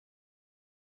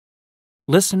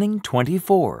Listening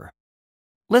 24.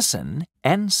 Listen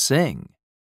and sing.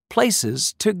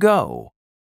 Places to go.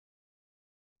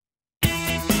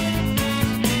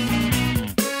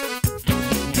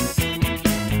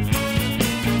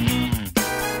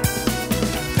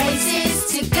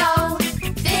 Places to go,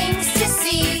 things to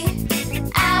see,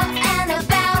 out and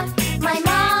about, my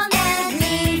mom and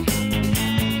me.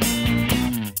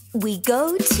 We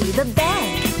go to the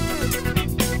bank.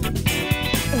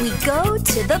 We go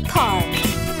to the park.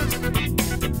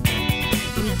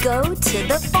 We go to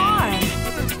the farm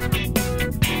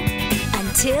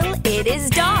until it is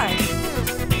dark.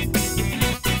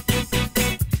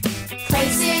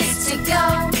 Places to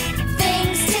go,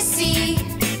 things to see,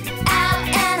 out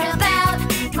and about,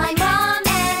 my mom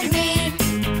and me.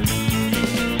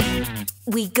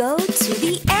 We go to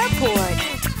the airport.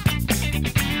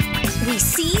 We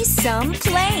see some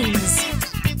planes.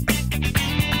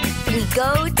 We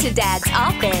go to Dad's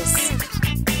office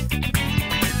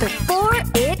before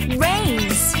it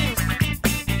rains.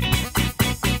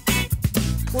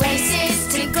 Places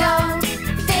to go,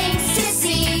 things to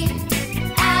see,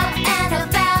 out and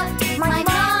about, my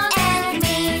mom and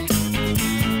me.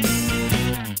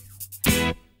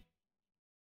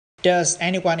 Does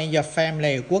anyone in your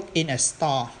family work in a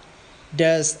store?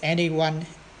 Does anyone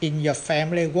in your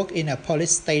family work in a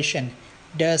police station?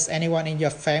 Does anyone in your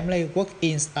family work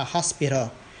in a hospital?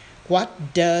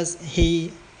 What does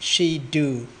she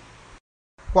do?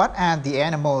 What are the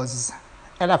animals?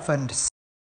 Elephants.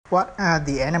 What are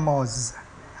the animals?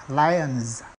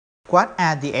 Lions. What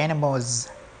are the animals?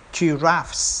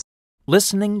 Giraffes.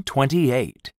 Listening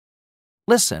 28.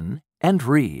 Listen and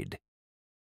read.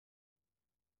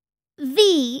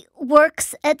 V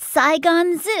works at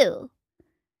Saigon Zoo.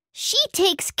 She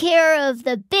takes care of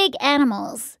the big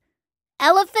animals: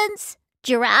 elephants,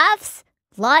 giraffes,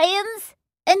 lions,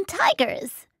 and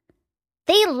tigers.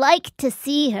 They like to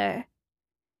see her.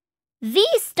 V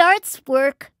starts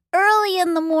work early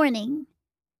in the morning.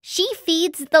 She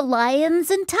feeds the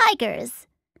lions and tigers.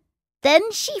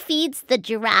 Then she feeds the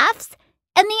giraffes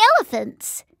and the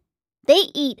elephants.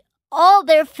 They eat all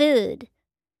their food.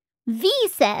 V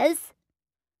says,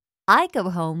 I go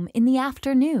home in the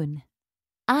afternoon.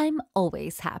 I'm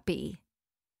always happy.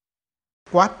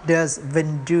 What does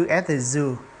Vin do at the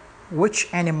zoo? Which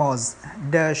animals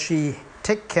does she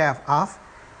take care of?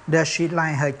 Does she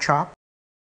like her job?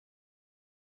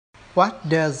 What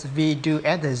does V do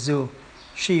at the zoo?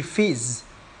 She feeds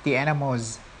the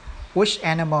animals. Which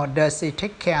animal does she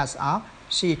take care of?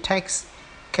 She takes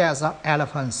care of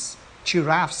elephants,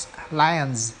 giraffes,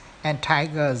 lions, and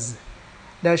tigers.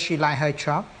 Does she like her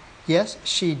job? Yes,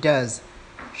 she does.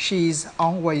 She's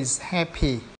always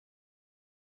happy.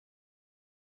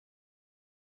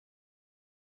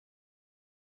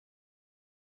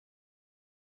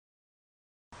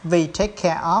 We take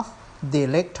care of the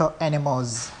little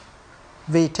animals.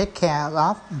 We take care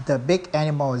of the big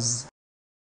animals.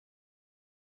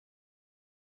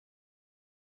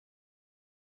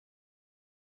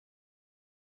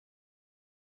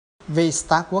 We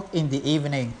start work in the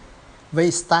evening.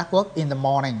 We start work in the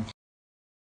morning.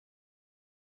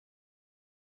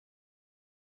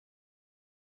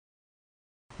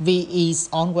 V is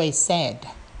always sad.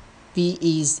 V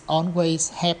is always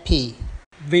happy.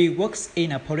 V works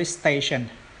in a police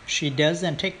station. She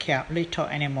doesn't take care of little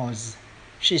animals.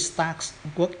 She starts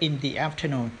work in the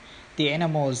afternoon. The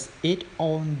animals eat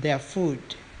all their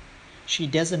food. She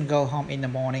doesn't go home in the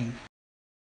morning.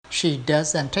 She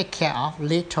doesn't take care of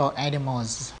little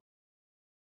animals.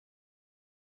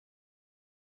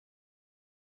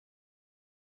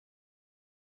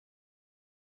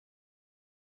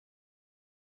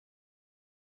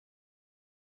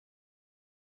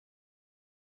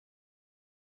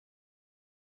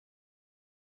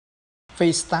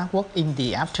 We start work in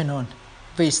the afternoon.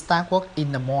 We start work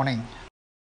in the morning.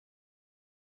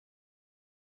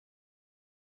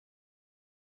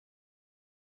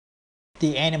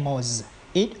 The animals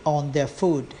eat all their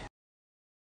food.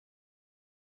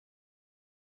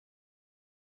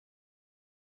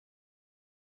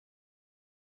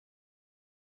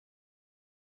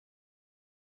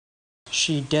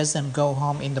 She doesn't go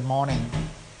home in the morning.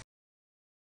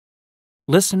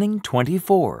 Listening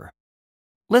 24.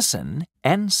 Listen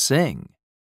and sing.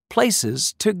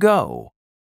 Places to go.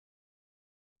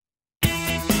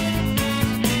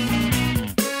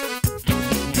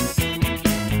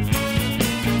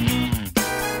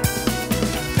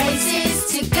 Places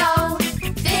to go,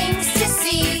 things to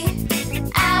see,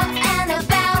 out and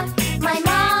about, my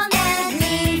mom and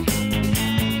me.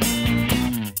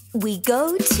 We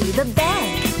go to the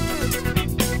bank.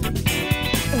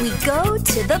 We go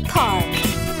to the park.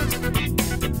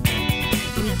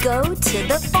 go to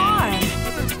the farm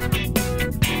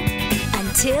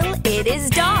until it is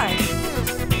dark.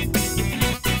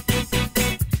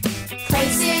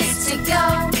 Places to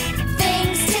go,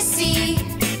 things to see,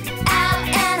 out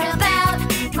and about,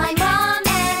 my mom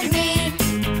and me.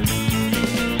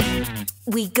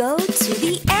 We go to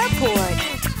the airport.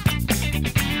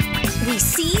 We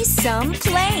see some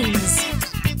planes.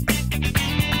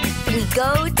 We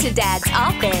go to Dad's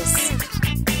office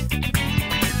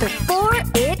before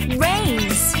it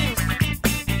rains.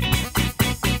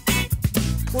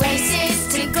 Places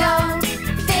to go,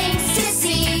 things to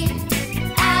see,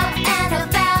 out and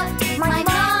about, my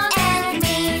mom and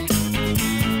me.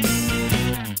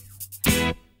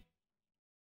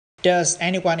 Does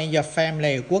anyone in your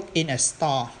family work in a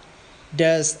store?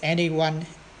 Does anyone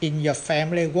in your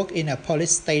family work in a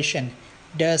police station?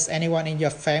 Does anyone in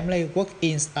your family work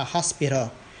in a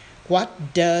hospital?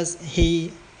 What does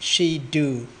she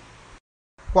do?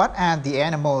 What are the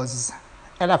animals?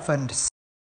 Elephants.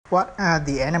 What are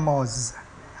the animals?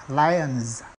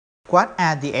 Lions. What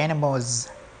are the animals?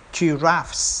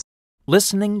 Giraffes.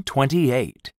 Listening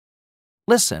 28.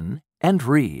 Listen and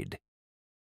read.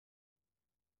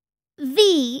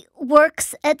 V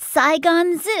works at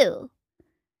Saigon Zoo.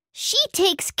 She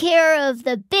takes care of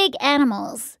the big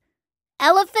animals: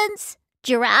 elephants,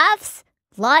 giraffes,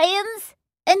 lions,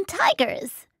 and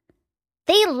tigers.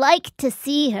 They like to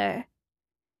see her.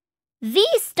 V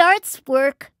starts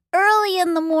work early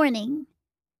in the morning.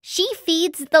 She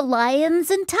feeds the lions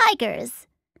and tigers.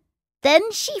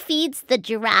 Then she feeds the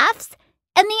giraffes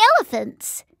and the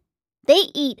elephants. They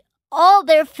eat all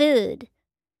their food.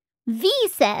 V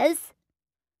says,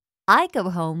 I go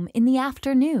home in the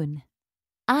afternoon.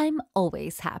 I'm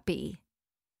always happy.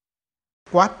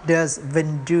 What does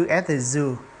Vin do at the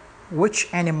zoo?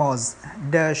 Which animals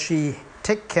does she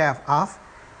take care of?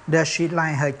 Does she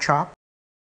like her job?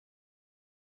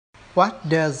 What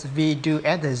does V do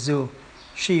at the zoo?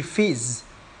 She feeds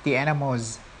the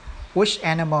animals. Which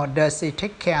animal does she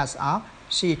take care of?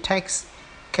 She takes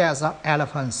care of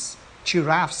elephants,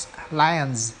 giraffes,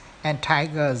 lions, and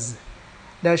tigers.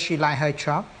 Does she like her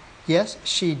job? Yes,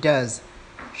 she does.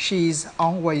 She's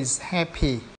always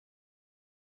happy.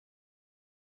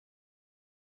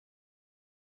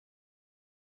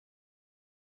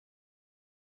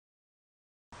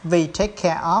 We take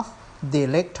care of the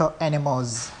little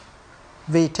animals.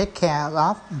 We take care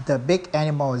of the big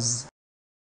animals.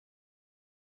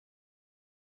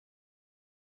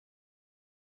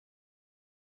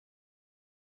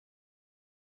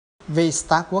 We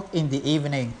start work in the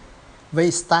evening.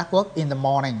 We start work in the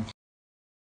morning.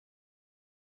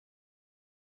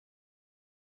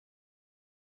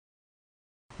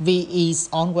 V is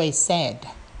always sad.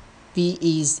 V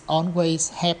is always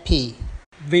happy.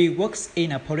 V works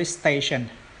in a police station.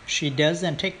 She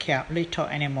doesn't take care of little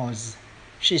animals.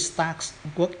 She starts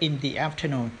work in the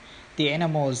afternoon. The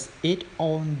animals eat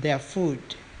all their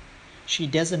food. She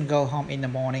doesn't go home in the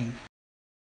morning.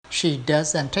 She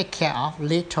doesn't take care of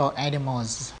little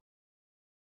animals.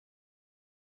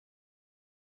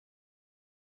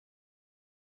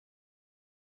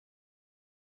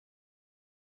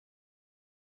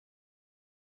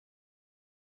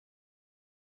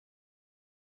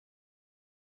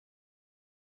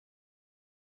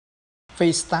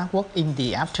 We start work in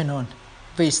the afternoon.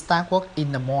 We start work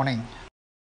in the morning.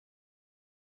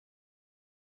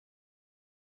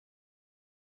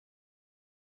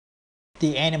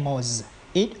 The animals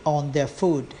eat all their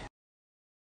food.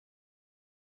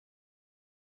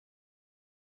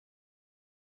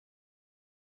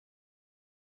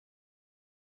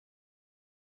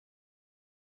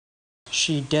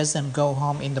 She doesn't go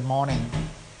home in the morning.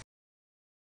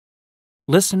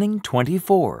 Listening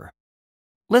 24.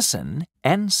 Listen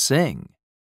and sing.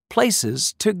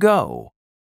 Places to go.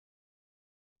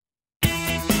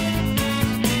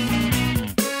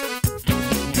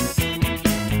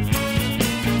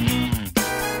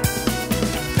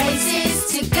 Places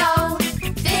to go,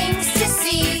 things to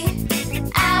see,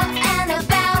 out and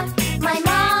about, my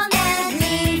mom and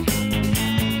me.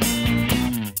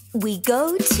 We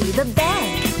go to the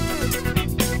bank.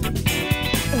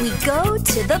 We go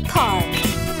to the park.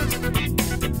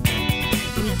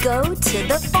 We go to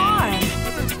the farm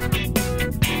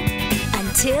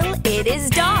until it is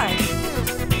dark.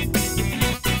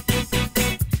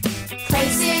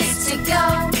 Places to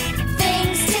go,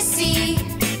 things to see,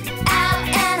 out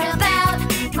and about,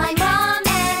 my mom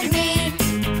and me.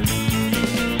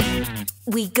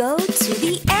 We go to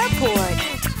the airport.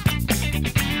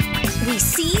 We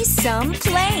see some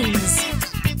planes.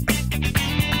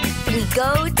 We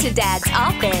go to Dad's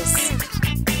office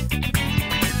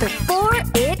before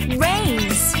it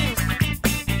rains.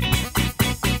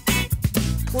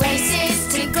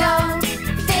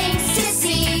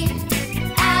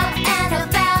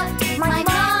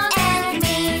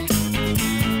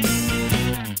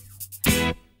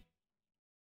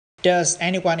 Does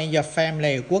anyone in your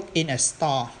family work in a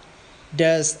store?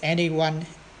 Does anyone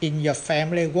in your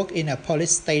family work in a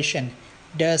police station?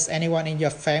 Does anyone in your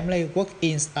family work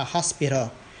in a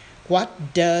hospital?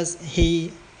 What does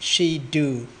she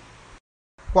do?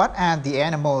 What are the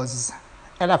animals?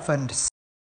 Elephants.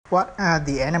 What are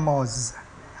the animals?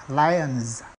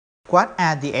 Lions. What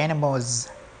are the animals?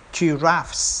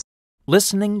 Giraffes.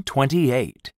 Listening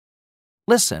 28.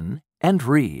 Listen and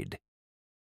read.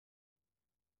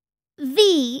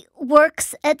 V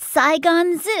works at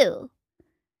Saigon Zoo.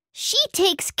 She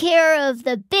takes care of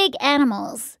the big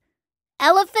animals: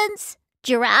 elephants,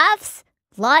 giraffes,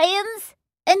 lions,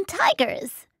 and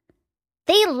tigers.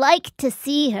 They like to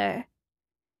see her.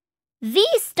 V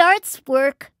starts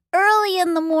work early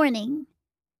in the morning.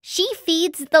 She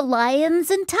feeds the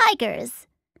lions and tigers.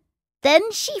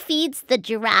 Then she feeds the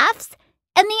giraffes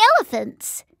and the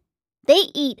elephants.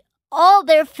 They eat all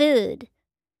their food.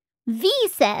 V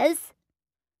says,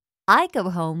 I go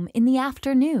home in the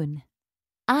afternoon.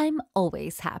 I'm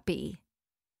always happy.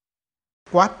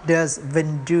 What does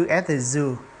Vin do at the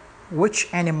zoo?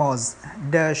 Which animals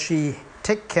does she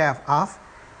take care of?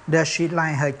 Does she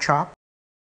like her job?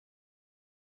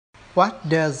 What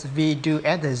does V do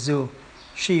at the zoo?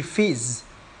 She feeds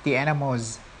the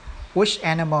animals. Which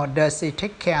animal does she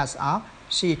take care of?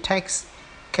 She takes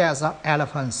care of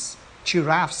elephants,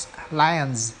 giraffes,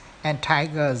 lions, and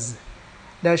tigers.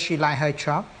 Does she like her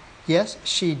job? Yes,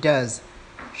 she does.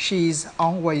 She's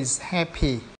always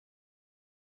happy.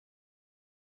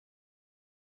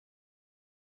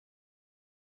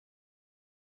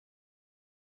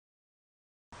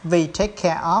 We take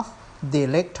care of the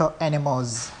little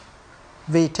animals.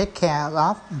 We take care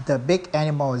of the big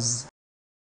animals.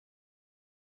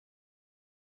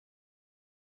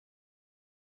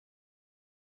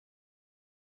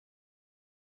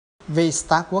 We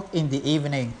start work in the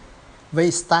evening.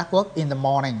 We start work in the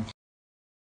morning.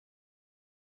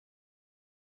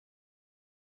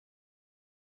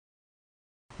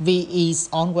 V is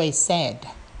always sad.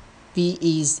 V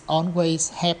is always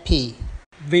happy.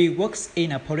 V works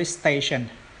in a police station.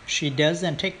 She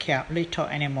doesn't take care of little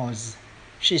animals.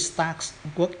 She starts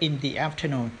work in the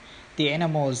afternoon. The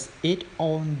animals eat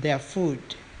all their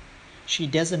food. She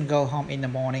doesn't go home in the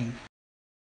morning.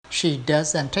 She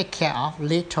doesn't take care of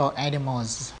little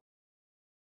animals.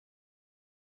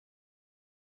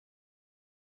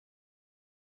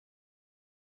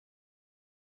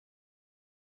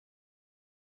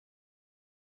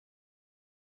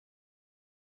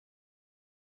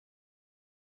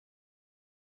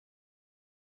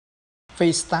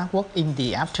 We start work in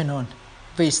the afternoon.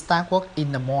 We start work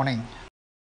in the morning.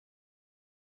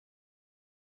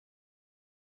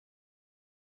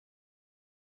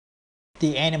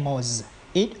 The animals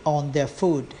eat all their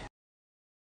food.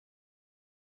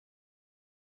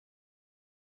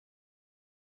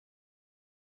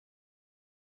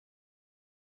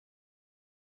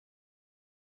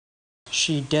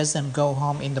 She doesn't go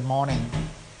home in the morning.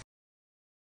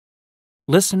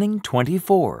 Listening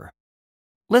 24.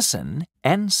 Listen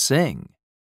and sing.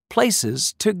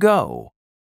 Places to go.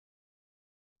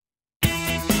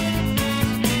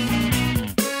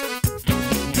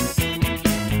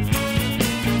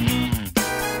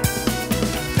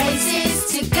 Places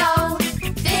to go,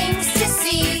 things to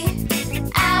see.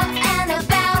 Out and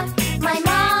about, my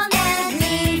mom and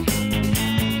me.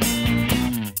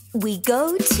 We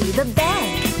go to the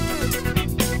bank.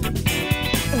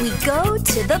 We go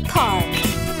to the park.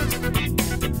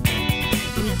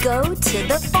 We go to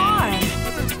the farm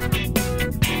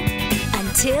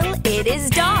until it is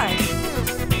dark.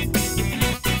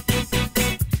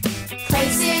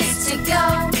 Places to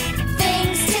go,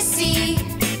 things to see.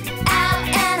 Out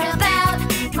and about,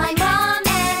 my mom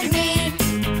and me.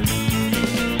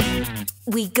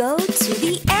 We go to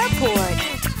the airport.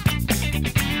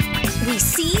 We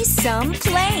see some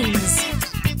planes.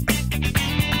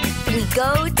 We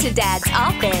go to Dad's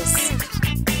office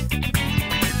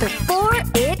before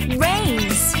it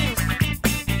rains.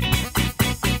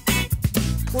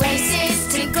 Places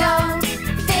to go,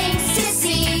 things to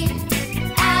see.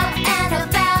 Out and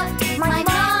about, my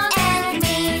mom and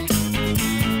me.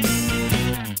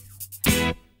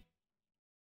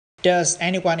 Does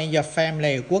anyone in your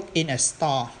family work in a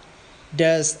store?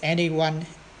 Does anyone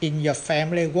in your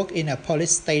family work in a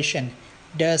police station?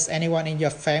 Does anyone in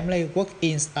your family work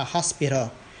in a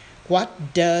hospital?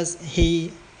 What does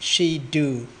she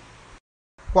do?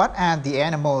 What are the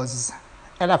animals?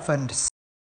 Elephants.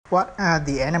 What are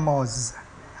the animals?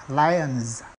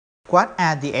 Lions. What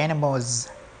are the animals?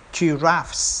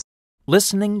 Giraffes.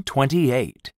 Listening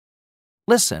 28.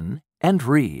 Listen and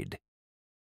read.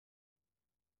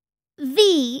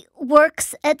 V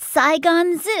works at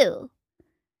Saigon Zoo.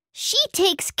 She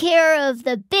takes care of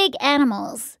the big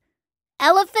animals: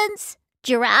 elephants,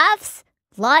 giraffes,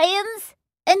 lions,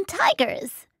 and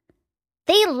tigers.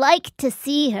 They like to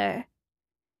see her.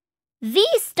 V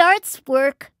starts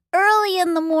work early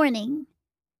in the morning.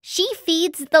 She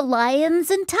feeds the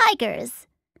lions and tigers.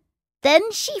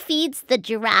 Then she feeds the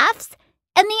giraffes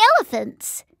and the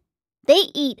elephants.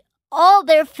 They eat all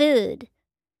their food.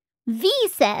 V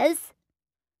says,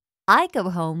 I go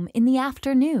home in the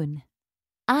afternoon.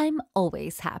 I'm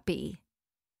always happy.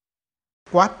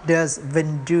 What does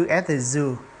Vin do at the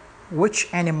zoo? Which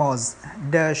animals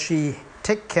does she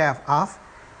take care of?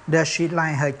 Does she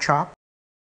like her job?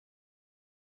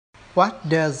 What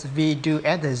does V do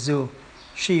at the zoo?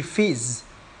 She feeds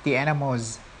the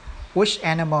animals. Which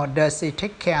animal does she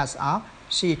take care of?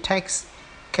 She takes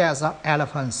care of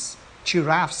elephants,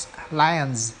 giraffes,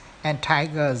 lions, and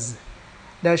tigers.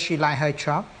 Does she like her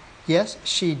job? Yes,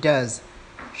 she does.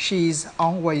 She's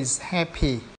always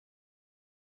happy.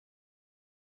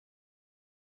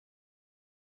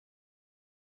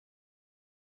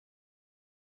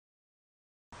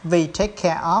 We take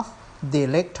care of the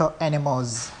little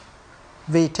animals.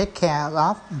 We take care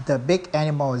of the big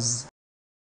animals.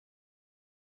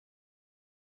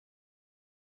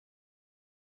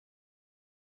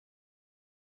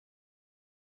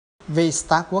 We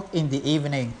start work in the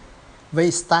evening.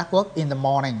 We start work in the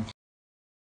morning.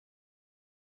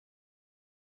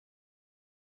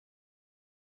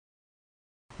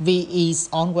 V is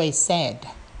always sad.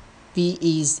 V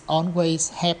is always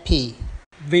happy.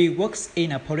 V works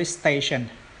in a police station.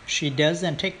 She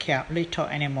doesn't take care of little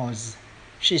animals.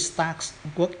 She starts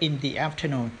work in the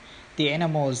afternoon. The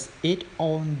animals eat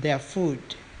all their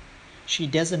food. She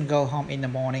doesn't go home in the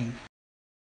morning.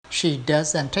 She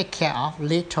doesn't take care of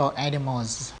little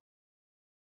animals.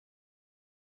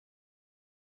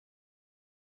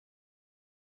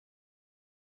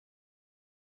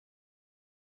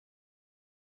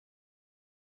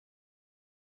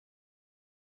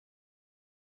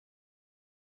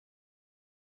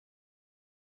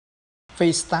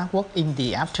 We start work in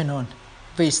the afternoon.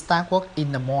 We start work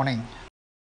in the morning.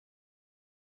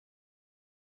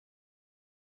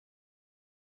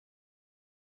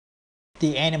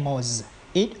 The animals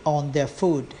eat all their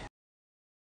food.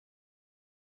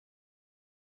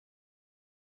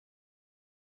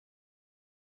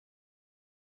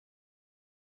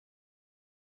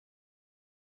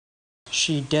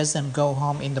 She doesn't go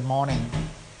home in the morning.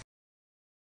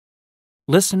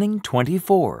 Listening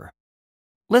 24.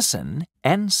 Listen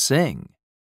and sing.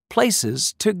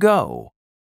 Places to go.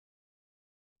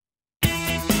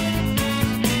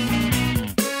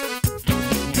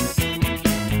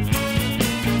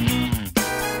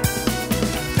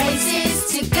 Places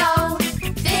to go,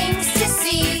 things to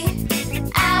see,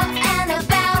 out and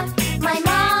about, my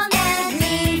mom and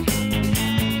me.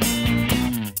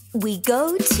 We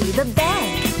go to the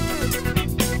bank.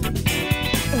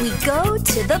 We go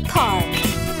to the park.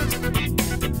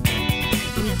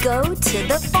 We go to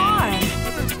the farm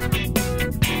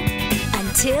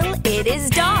until it is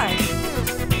dark.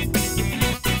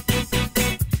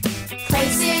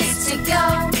 Places to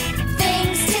go,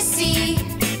 things to see,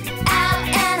 out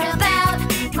and about,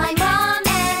 my mom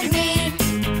and me.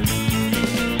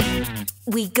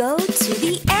 We go to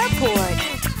the airport.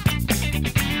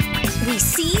 We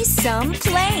see some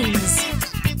planes.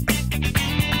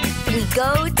 We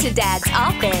go to Dad's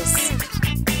office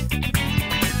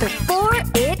before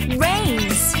it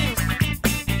rains.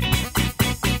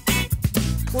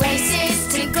 Places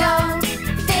to go,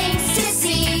 things to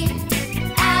see,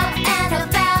 out and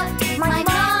about, my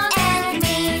mom and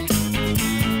me.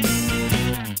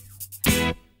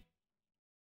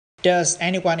 Does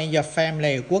anyone in your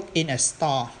family work in a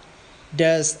store?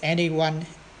 Does anyone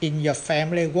in your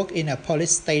family work in a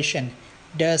police station?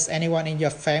 Does anyone in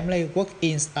your family work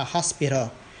in a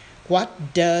hospital?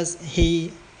 What does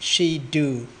she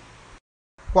do?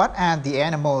 What are the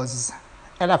animals?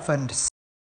 Elephants.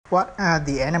 What are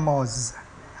the animals?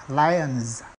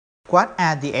 Lions. What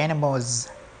are the animals?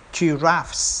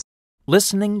 Giraffes.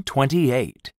 Listening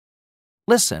 28.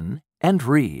 Listen and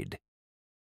read.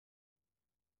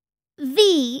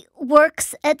 V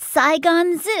works at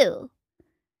Saigon Zoo.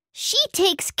 She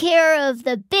takes care of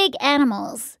the big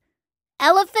animals: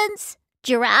 elephants,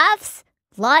 giraffes,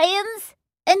 lions,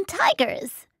 and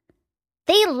tigers.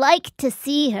 They like to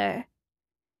see her.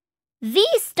 V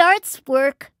starts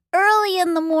work early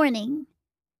in the morning.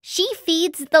 She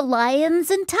feeds the lions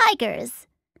and tigers.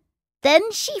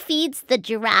 Then she feeds the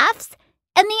giraffes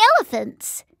and the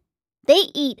elephants. They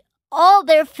eat all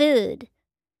their food.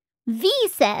 V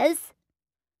says,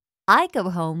 I go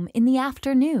home in the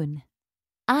afternoon.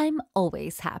 I'm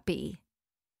always happy.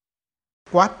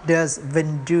 What does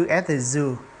Vin do at the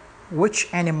zoo?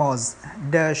 Which animals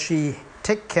does she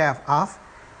take care of?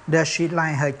 Does she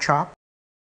like her job?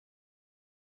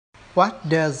 What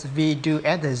does Vi do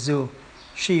at the zoo?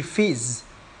 She feeds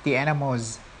the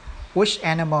animals. Which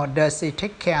animal does she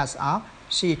take care of?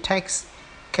 She takes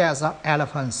care of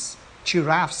elephants,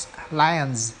 giraffes,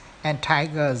 lions, and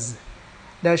tigers.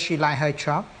 Does she like her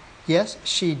job? Yes,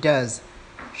 she does.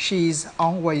 She's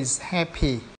always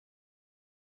happy.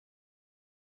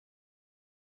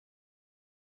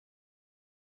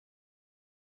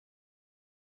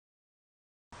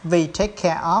 We take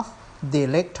care of the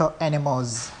little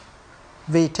animals.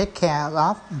 We take care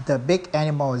of the big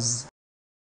animals.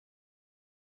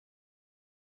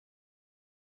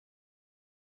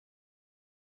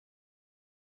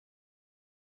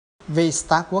 We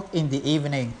start work in the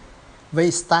evening. We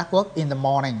start work in the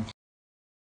morning.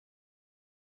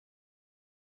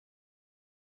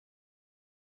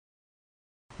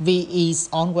 We is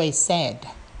always sad.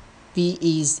 We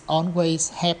is always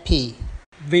happy.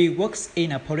 Vi works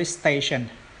in a police station.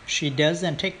 She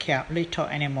doesn't take care of little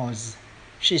animals.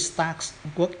 She starts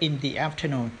work in the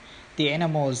afternoon. The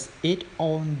animals eat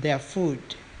all their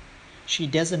food. She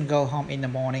doesn't go home in the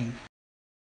morning.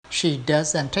 She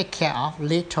doesn't take care of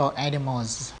little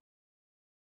animals.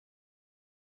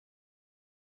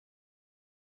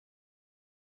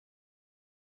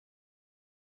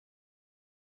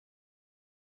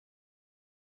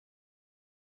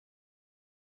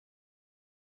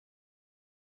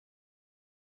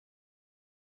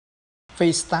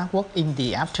 We start work in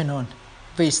the afternoon.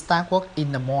 We start work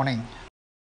in the morning.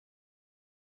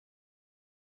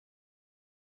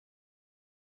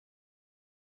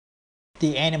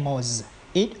 The animals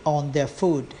eat all their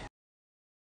food.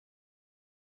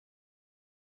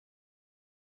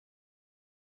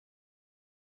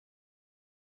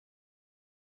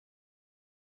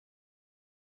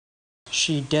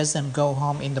 She doesn't go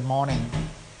home in the morning.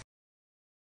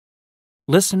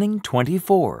 Listening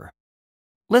 24.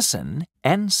 Listen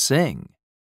and sing.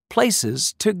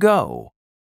 Places to go.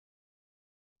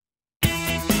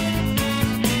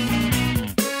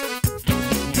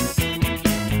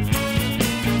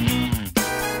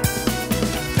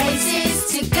 Places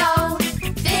to go,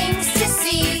 things to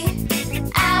see.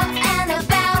 Out and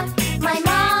about, my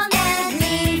mom and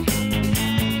me.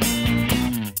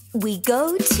 We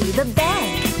go to the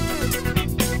bank.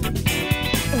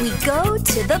 We go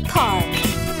to the park.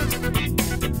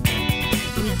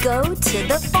 We go to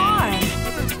the farm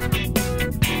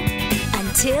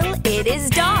until it is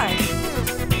dark.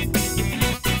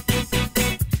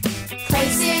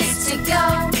 Places to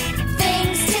go,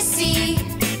 things to see.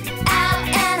 Out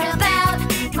and about,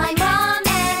 my mom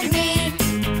and me.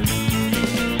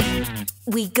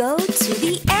 We go to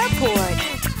the airport.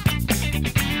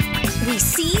 We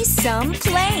see some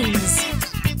planes.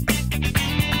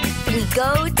 We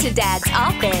go to Dad's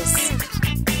office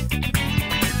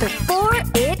before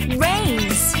it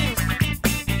rains.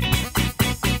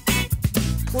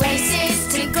 Places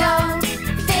to go,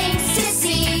 things to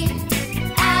see.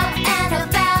 Out and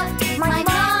about, my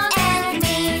mom and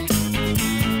me.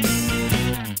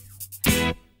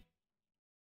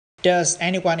 Does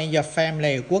anyone in your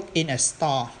family work in a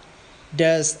store?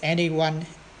 Does anyone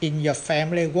in your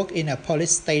family work in a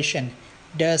police station?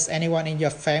 Does anyone in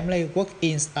your family work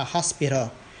in a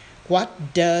hospital?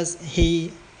 What does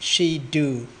she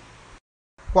do?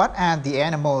 What are the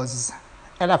animals?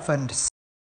 Elephants.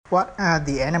 What are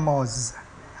the animals?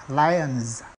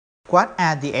 Lions. What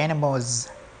are the animals?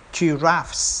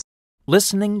 Giraffes.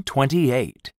 Listening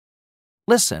 28.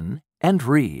 Listen and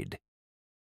read.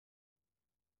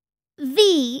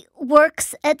 V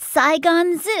works at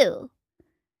Saigon Zoo.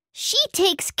 She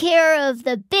takes care of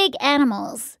the big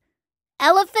animals: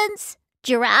 elephants,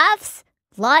 giraffes,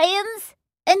 lions,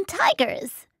 and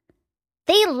tigers.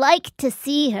 They like to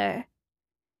see her.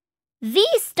 V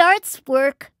starts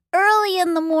work early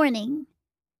in the morning.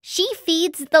 She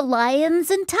feeds the lions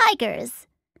and tigers.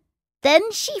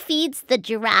 Then she feeds the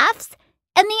giraffes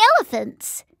and the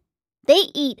elephants. They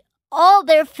eat all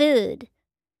their food.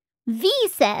 V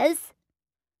says,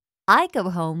 I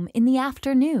go home in the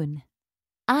afternoon.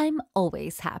 I'm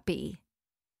always happy.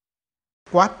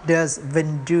 What does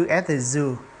Vin do at the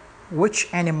zoo?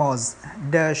 Which animals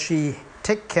does she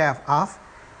take care of?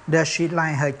 Does she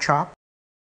like her job?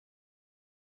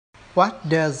 What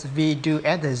does Vi do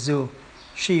at the zoo?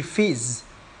 She feeds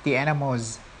the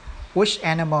animals. Which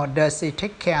animal does she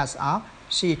take care of?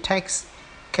 She takes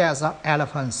care of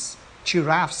elephants,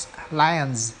 giraffes,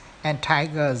 lions, and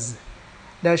tigers.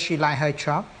 Does she like her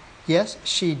job? Yes,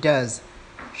 she does.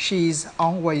 She's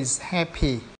always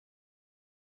happy.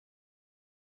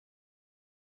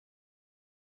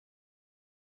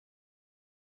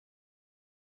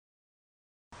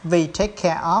 We take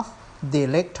care of the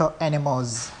little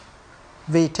animals.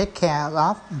 We take care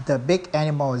of the big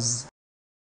animals.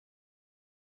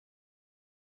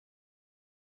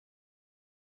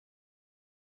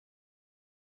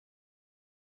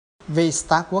 We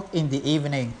start work in the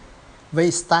evening.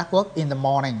 We start work in the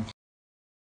morning.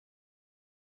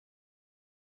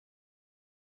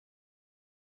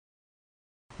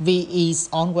 We is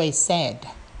always sad.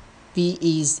 We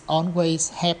is always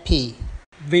happy.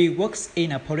 We works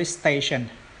in a police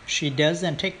station. She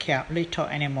doesn't take care of little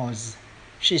animals.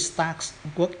 She starts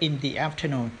work in the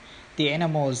afternoon. The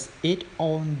animals eat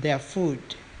all their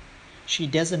food. She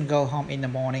doesn't go home in the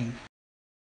morning.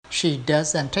 She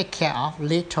doesn't take care of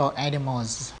little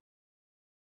animals.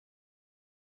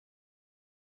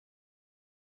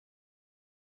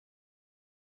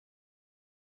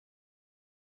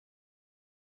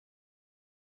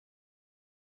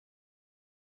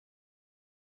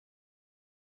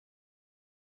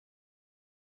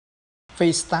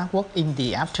 We start work in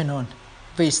the afternoon.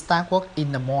 We start work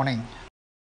in the morning.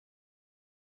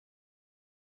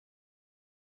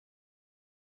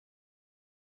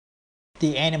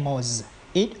 The animals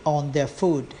eat all their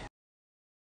food.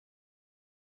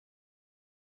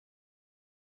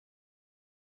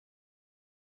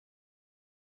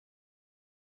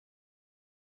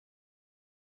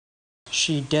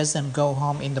 She doesn't go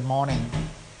home in the morning.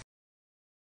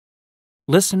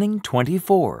 Listening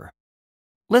 24.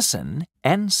 Listen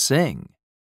and sing.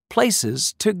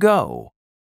 Places to go.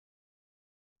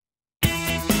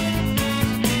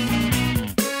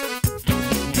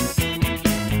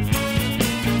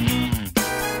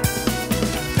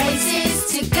 Places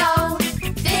to go,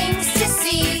 things to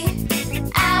see.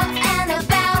 Out and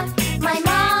about, my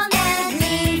mom and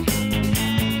me.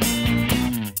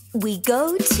 We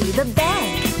go to the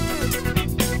bank.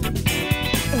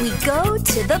 We go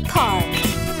to the park.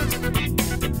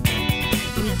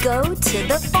 We go to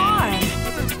the farm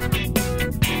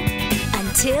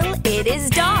until it is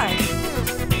dark.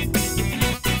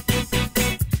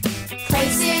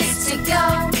 Places to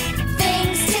go,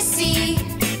 things to see.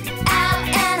 Out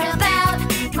and about,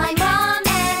 my mom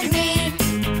and me.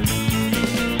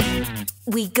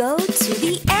 We go to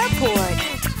the airport.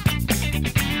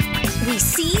 We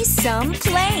see some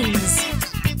planes.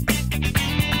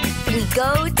 We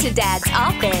go to Dad's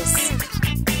office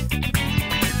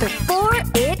before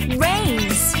it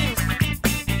rains.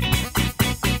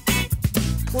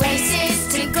 Places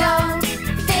to go,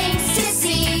 things to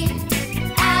see.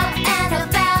 Out and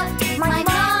about, my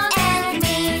mom and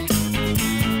me.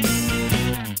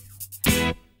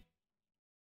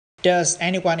 Does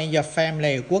anyone in your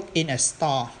family work in a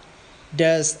store?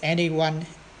 Does anyone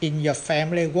in your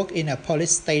family work in a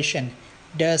police station?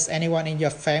 Does anyone in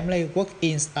your family work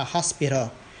in a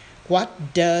hospital?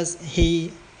 What does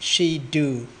she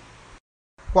do?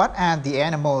 What are the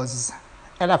animals?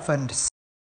 Elephants.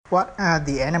 What are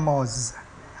the animals?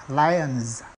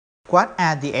 Lions. What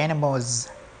are the animals?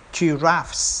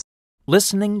 Giraffes.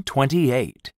 Listening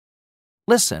 28.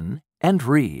 Listen and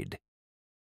read.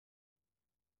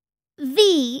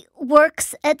 V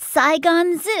works at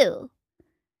Saigon Zoo.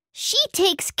 She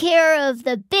takes care of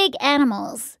the big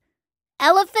animals: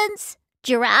 elephants,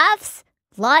 giraffes,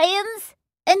 lions,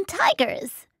 and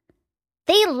tigers.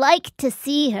 They like to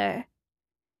see her.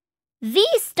 V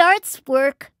starts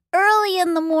work early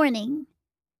in the morning.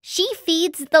 She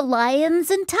feeds the lions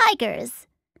and tigers.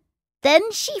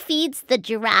 Then she feeds the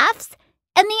giraffes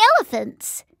and the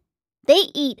elephants. They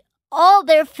eat all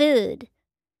their food.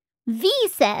 V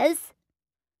says,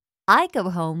 I go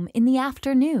home in the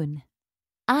afternoon.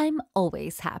 I'm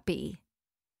always happy.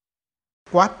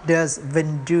 What does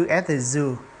Vin do at the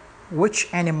zoo?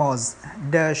 Which animals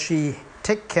does she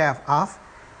take care of?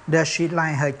 Does she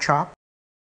like her job?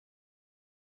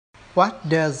 What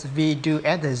does V do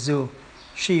at the zoo?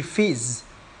 She feeds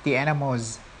the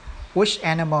animals. Which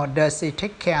animal does she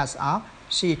take care of?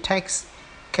 She takes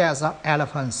care of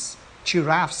elephants,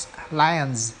 giraffes,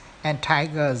 lions, and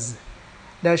tigers.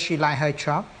 Does she like her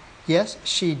job? Yes,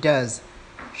 she does.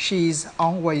 She's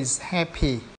always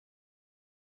happy.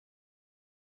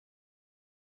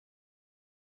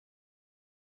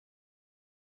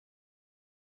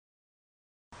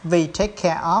 We take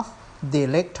care of the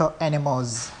little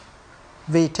animals.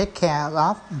 We take care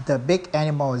of the big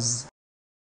animals.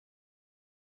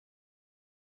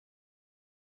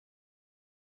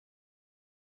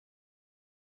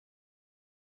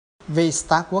 We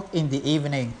start work in the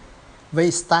evening.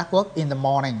 We start work in the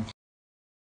morning.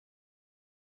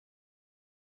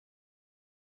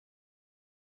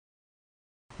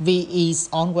 V is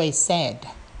always sad.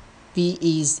 V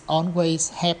is always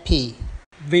happy.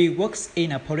 V works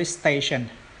in a police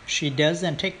station. She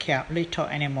doesn't take care of little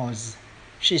animals.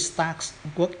 She starts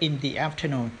work in the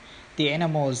afternoon. The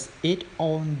animals eat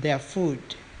all their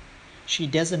food. She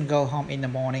doesn't go home in the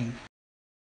morning.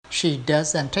 She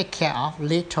doesn't take care of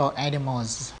little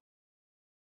animals.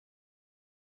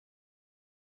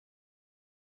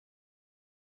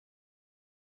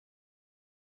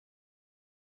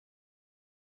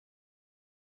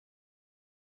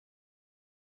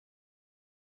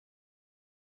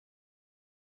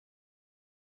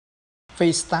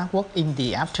 We start work in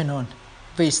the afternoon.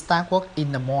 We start work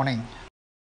in the morning.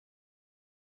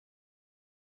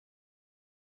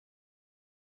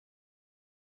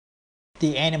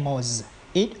 The animals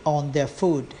eat all their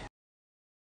food.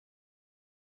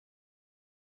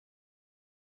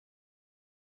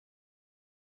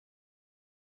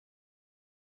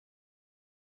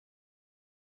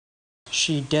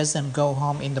 She doesn't go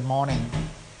home in the morning.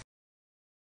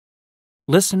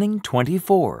 Listening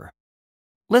 24.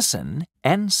 Listen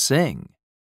and sing.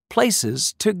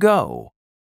 Places to go.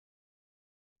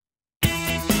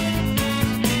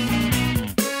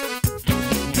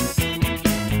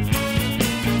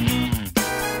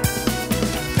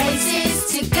 Places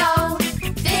to go,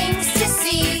 things to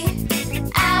see.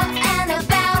 Out and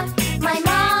about, my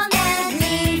mom and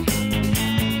me.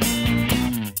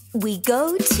 We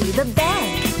go to the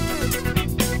bank.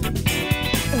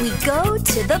 We go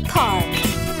to the park.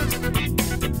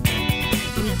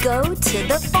 We go to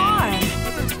the farm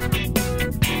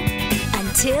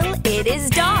until it is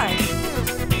dark.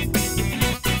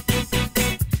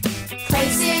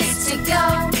 Places to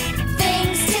go,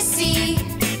 things to see.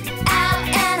 Out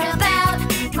and about,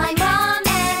 my mom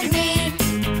and me.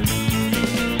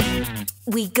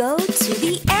 We go to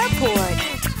the airport.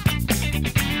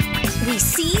 We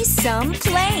see some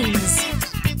planes.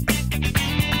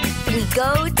 We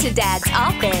go to Dad's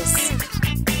office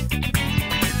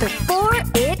before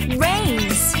it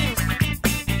rains.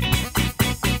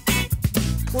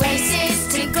 Places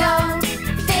to go,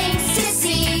 things to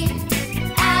see.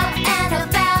 Out and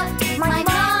about, my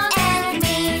mom and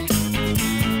me.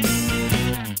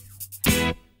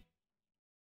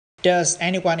 Does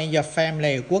anyone in your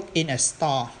family work in a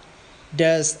store?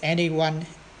 Does anyone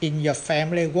in your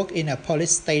family work in a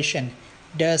police station?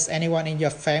 Does anyone in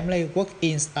your family work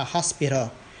in a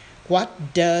hospital?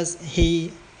 What does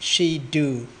she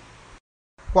do?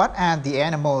 What are the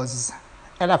animals?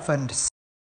 Elephants.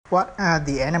 What are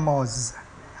the animals?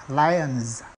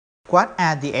 Lions. What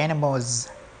are the animals?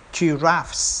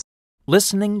 Giraffes.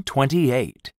 Listening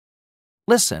 28.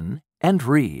 Listen and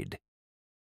read.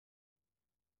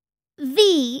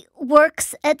 V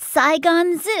works at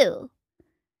Saigon Zoo.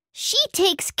 She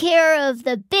takes care of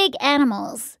the big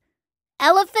animals: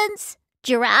 elephants,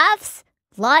 giraffes,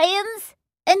 lions,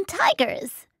 and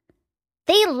tigers.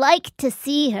 They like to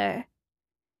see her.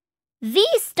 V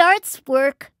starts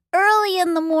work early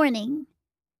in the morning.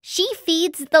 She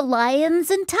feeds the lions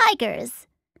and tigers.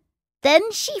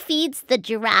 Then she feeds the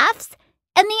giraffes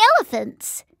and the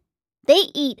elephants. They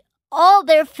eat all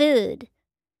their food.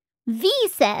 V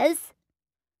says,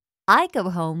 I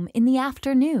go home in the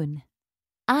afternoon.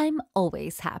 I'm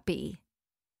always happy.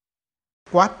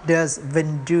 What does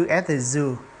Vin do at the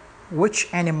zoo?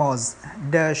 Which animals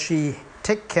does she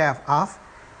take care of?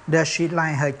 Does she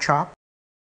like her job?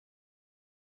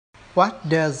 What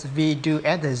does V do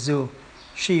at the zoo?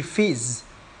 She feeds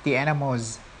the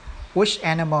animals. Which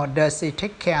animal does she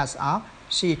take care of?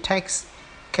 She takes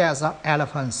care of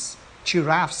elephants,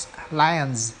 giraffes,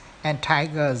 lions, and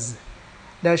tigers.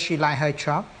 Does she like her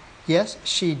job? Yes,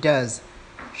 she does.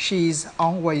 She's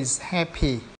always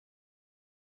happy.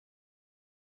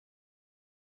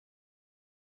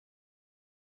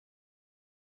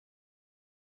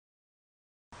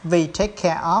 We take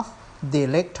care of the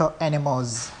little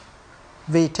animals.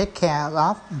 We take care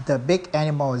of the big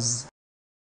animals.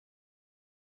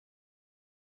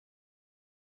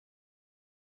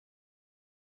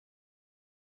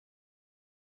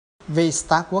 We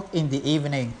start work in the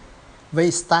evening.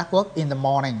 We start work in the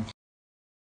morning.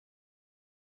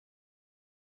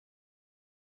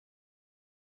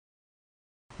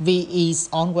 V is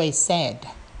always sad.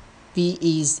 V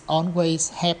is always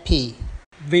happy.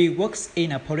 V works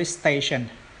in a police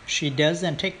station. She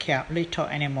doesn't take care of little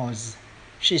animals.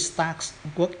 She starts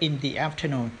work in the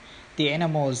afternoon. The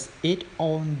animals eat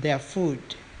all their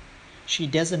food. She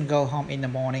doesn't go home in the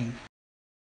morning.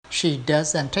 She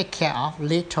doesn't take care of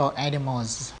little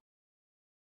animals.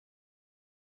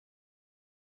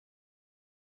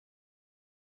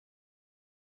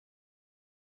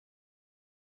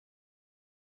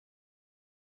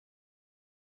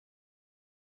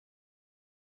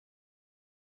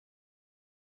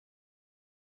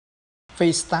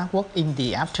 We start work in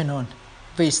the afternoon.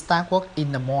 We start work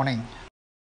in the morning.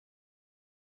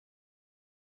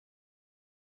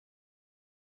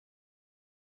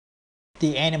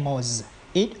 The animals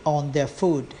eat all their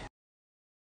food.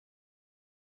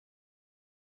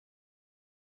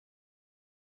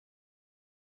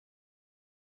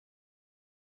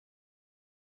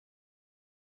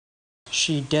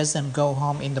 She doesn't go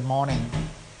home in the morning.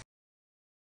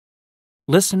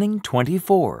 Listening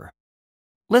 24.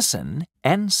 Listen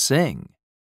and sing.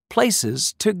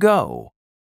 Places to go.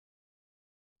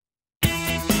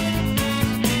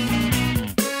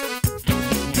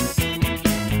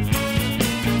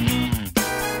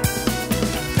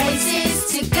 Places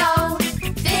to go,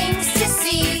 things to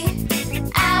see.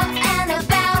 Out and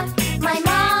about, my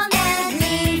mom and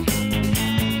me.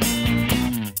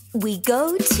 We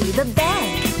go to the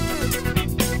bank.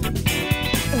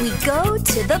 We go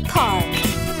to the park.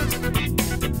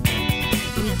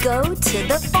 We go to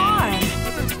the farm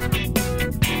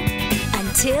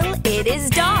until it is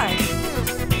dark.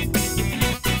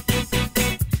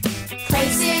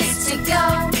 Places to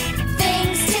go,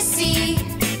 things to see.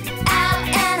 Out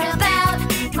and about,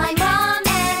 my mom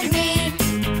and me.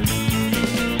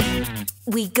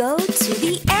 We go to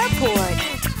the airport.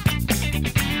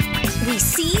 We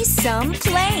see some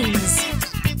planes.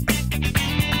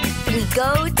 We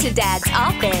go to Dad's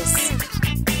office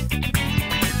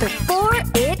before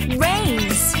it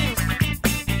rains.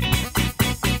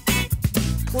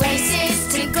 Places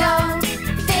to go,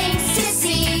 things to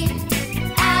see.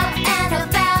 Out and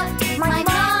about, my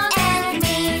mom and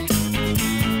me.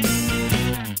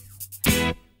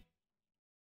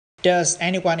 Does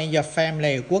anyone in your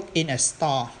family work in a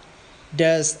store?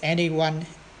 Does anyone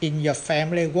in your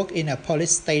family work in a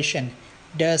police station?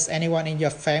 Does anyone in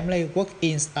your family work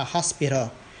in a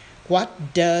hospital?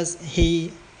 What does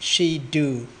she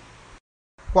do?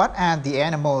 What are the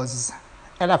animals?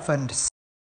 Elephants.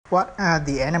 What are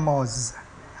the animals?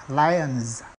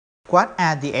 Lions. What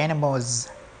are the animals?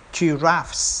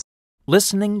 Giraffes.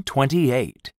 Listening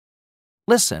 28.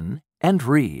 Listen and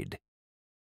read.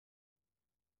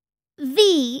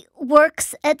 V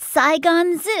works at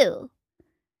Saigon Zoo.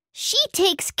 She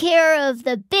takes care of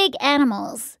the big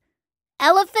animals: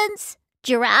 elephants,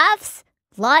 giraffes,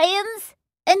 lions,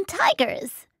 and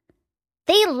tigers.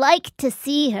 They like to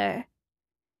see her.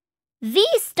 V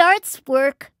starts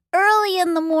work early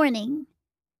in the morning.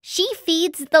 She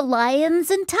feeds the lions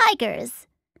and tigers.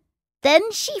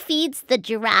 Then she feeds the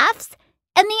giraffes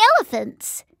and the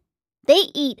elephants. They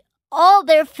eat all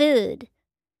their food.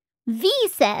 V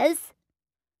says,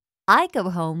 I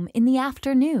go home in the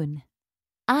afternoon.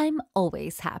 I'm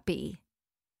always happy.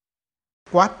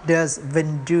 What does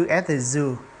Vin do at the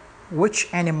zoo?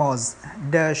 Which animals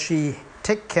does she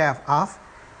take care of?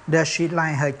 Does she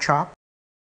like her job?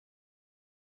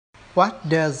 What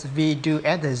does V do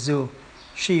at the zoo?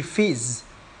 She feeds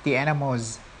the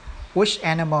animals. Which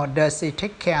animal does she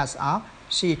take care of?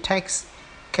 She takes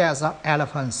care of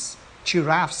elephants,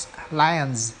 giraffes,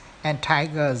 lions, and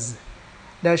tigers.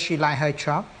 Does she like her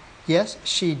job? Yes,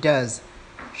 she does.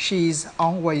 She's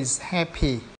always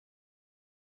happy.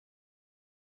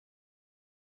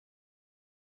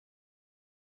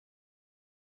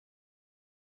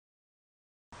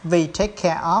 We take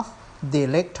care of the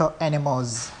little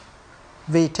animals.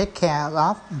 We take care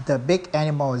of the big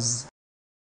animals.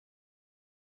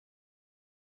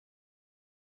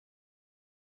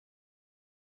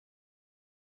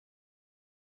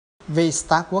 We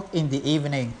start work in the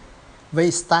evening.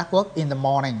 We start work in the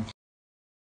morning.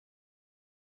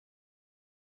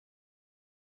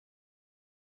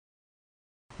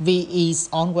 V is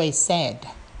always sad.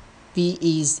 V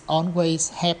is always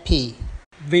happy.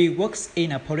 V works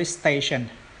in a police station.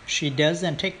 She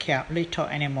doesn't take care of little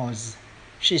animals.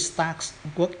 She starts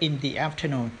work in the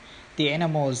afternoon. The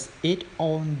animals eat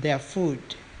all their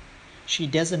food. She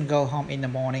doesn't go home in the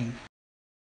morning.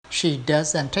 She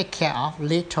doesn't take care of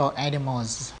little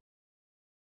animals.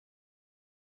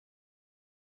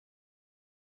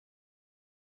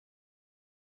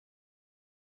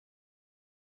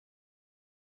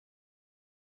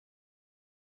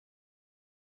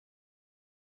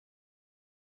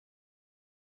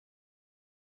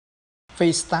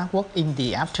 We start work in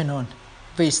the afternoon.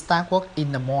 We start work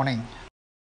in the morning.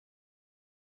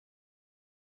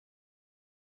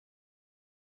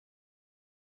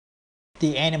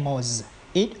 The animals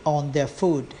eat all their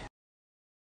food.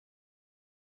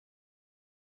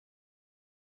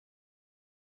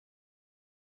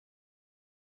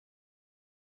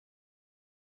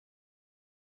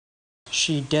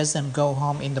 She doesn't go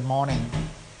home in the morning.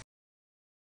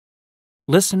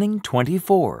 Listening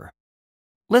 24.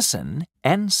 Listen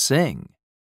and sing.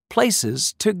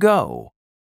 Places to go.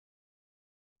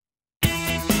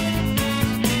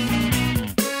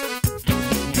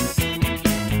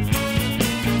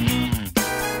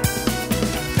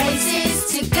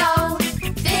 Places to go,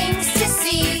 things to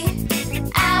see.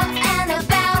 Out and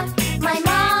about, my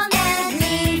mom and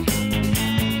me.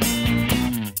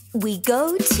 We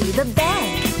go to the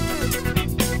bank.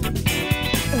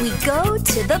 We go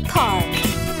to the park.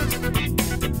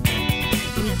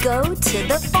 We go to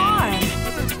the farm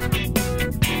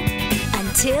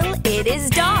until it is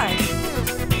dark.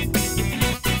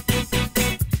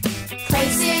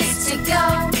 Places to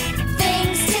go,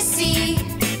 things to see.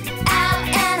 Out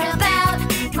and about,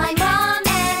 my mom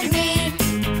and me.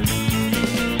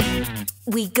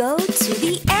 We go to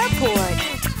the airport.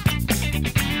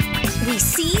 We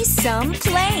see some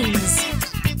planes.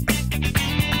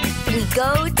 We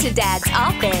go to Dad's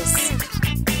office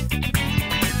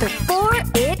before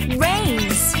it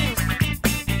rains.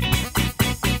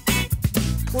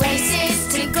 Places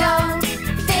to go,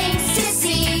 things to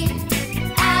see.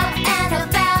 Out and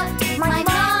about, my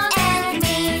mom and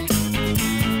me.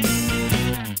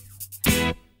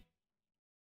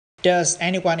 Does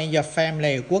anyone in your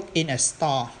family work in a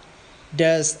store?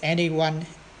 Does anyone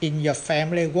in your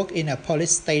family work in a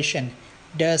police station?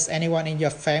 Does anyone in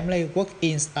your family work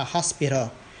in a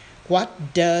hospital?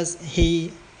 What does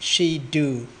she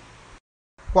do?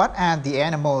 What are the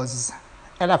animals?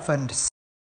 Elephants.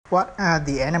 What are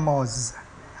the animals?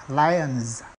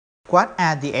 Lions. What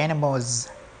are the animals?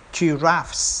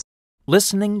 Giraffes.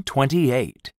 Listening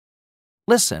 28.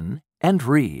 Listen and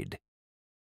read.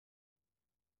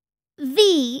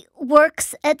 V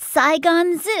works at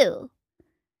Saigon Zoo.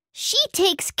 She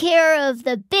takes care of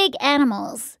the big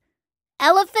animals: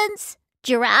 elephants,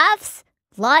 giraffes,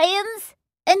 lions,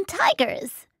 and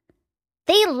tigers.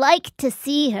 They like to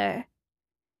see her.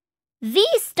 V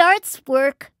starts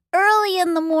work early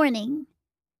in the morning.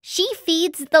 She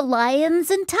feeds the lions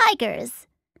and tigers.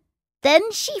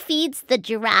 Then she feeds the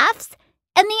giraffes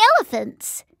and the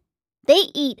elephants. They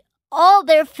eat all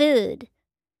their food.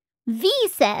 V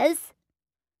says,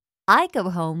 I go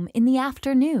home in the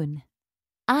afternoon.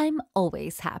 I'm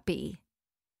always happy.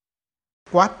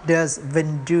 What does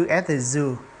Vin do at the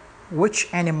zoo? Which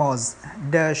animals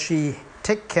does she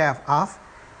take care of?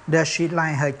 Does she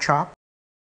like her job?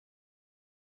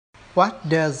 What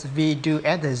does V do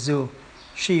at the zoo?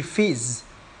 She feeds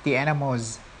the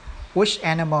animals. Which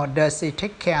animal does she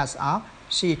take care of?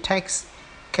 She takes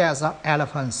care of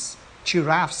elephants,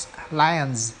 giraffes,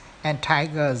 lions, and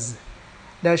tigers.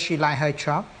 Does she like her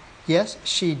job? Yes,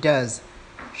 she does.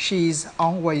 She's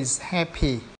always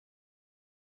happy.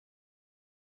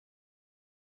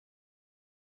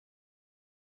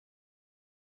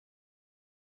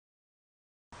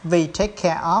 We take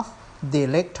care of the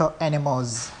little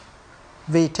animals.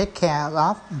 We take care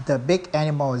of the big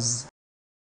animals.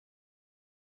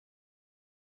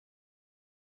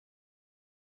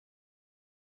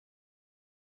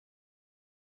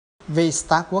 We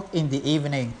start work in the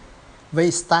evening.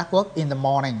 We start work in the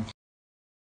morning.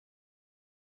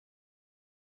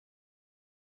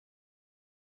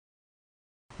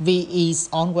 V is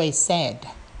always sad.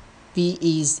 V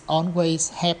is always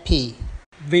happy.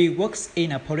 V works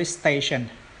in a police station.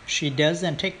 She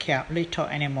doesn't take care of little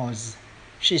animals.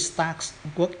 She starts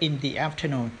work in the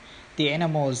afternoon. The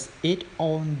animals eat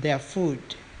all their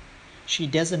food. She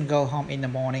doesn't go home in the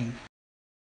morning.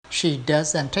 She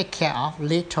doesn't take care of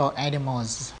little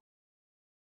animals.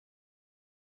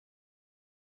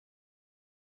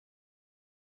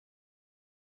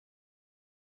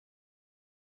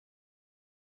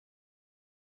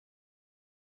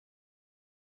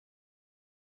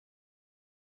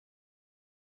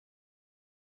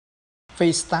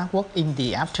 We start work in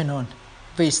the afternoon.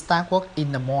 We start work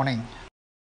in the morning.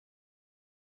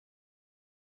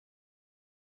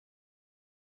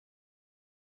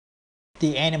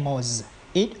 The animals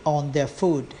eat all their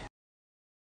food.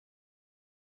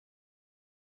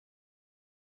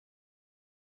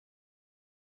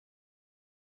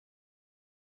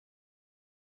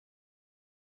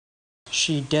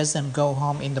 She doesn't go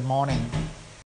home in the morning.